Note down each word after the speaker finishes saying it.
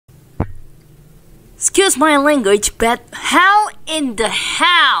Excuse my language, but how in the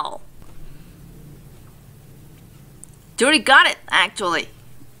hell? Jury got it, actually.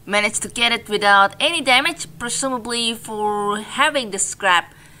 Managed to get it without any damage, presumably for having the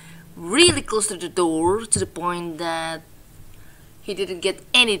scrap really close to the door, to the point that he didn't get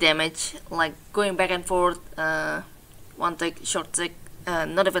any damage, like going back and forth, one tick, short tick,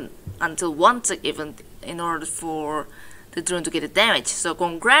 not even until one tick even, in order for the drone to get the damage. So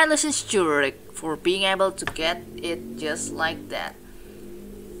congratulations Jurek for being able to get it just like that.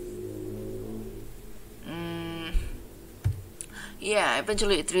 Yeah,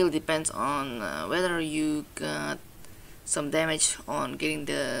 eventually it really depends on whether you got some damage on getting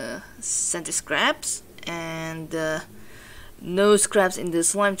the sentry scraps, and no scraps in the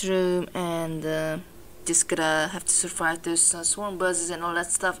slime room, and just gotta have to survive those swarm buzzes and all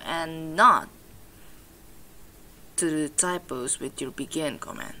that stuff, and not to the typos with your begin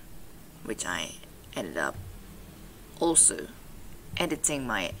command, which I ended up also editing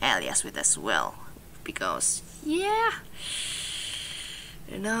my alias with as well, because yeah,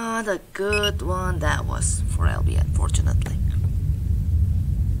 not a good one that was for LB, unfortunately.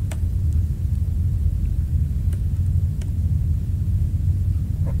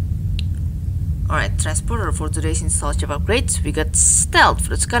 Alright, transporter for today's installation of upgrades. We got stealth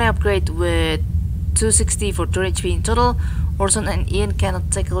for the scouting upgrade with 260 for 2 HP in total. Orson and Ian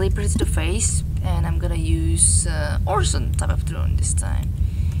cannot take a leap to the face, and I'm gonna use Orson type of drone this time.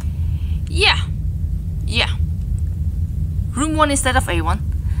 Yeah. Room 1 instead of A1.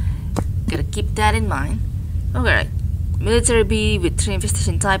 Gotta keep that in mind. Alright. Military B with 3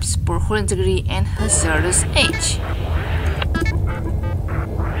 infestation types, poor hull integrity, and hazardous H.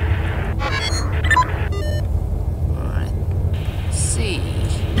 Alright. C.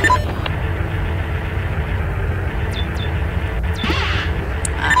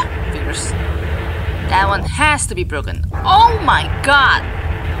 Figures. That one has to be broken. Oh my god!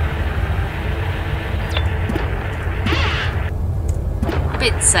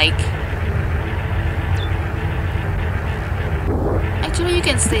 Bit's sake. Actually, you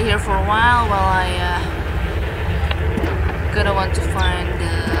can stay here for a while I gonna want to find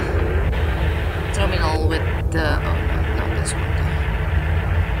the terminal with the... oh no, this one.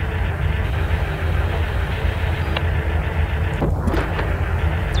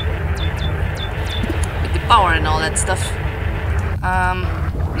 With the power and all that stuff.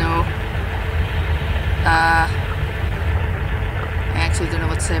 No. I actually don't know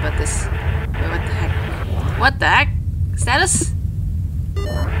what to say about this. Wait, what the heck? What the heck? Status?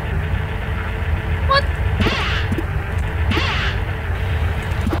 What?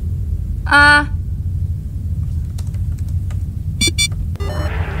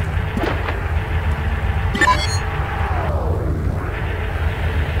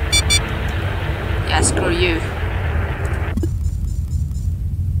 Yeah, screw you.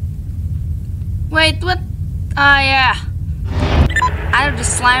 Wait, what? Yeah. Either the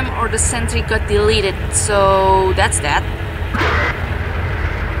slime or the sentry got deleted, so that's that.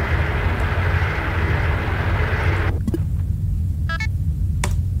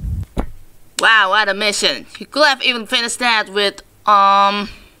 Wow, what a mission. You could have even finished that with less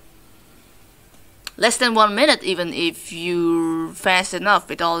than 1 minute, even if you're fast enough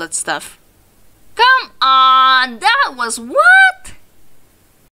with all that stuff. Come on, that was what?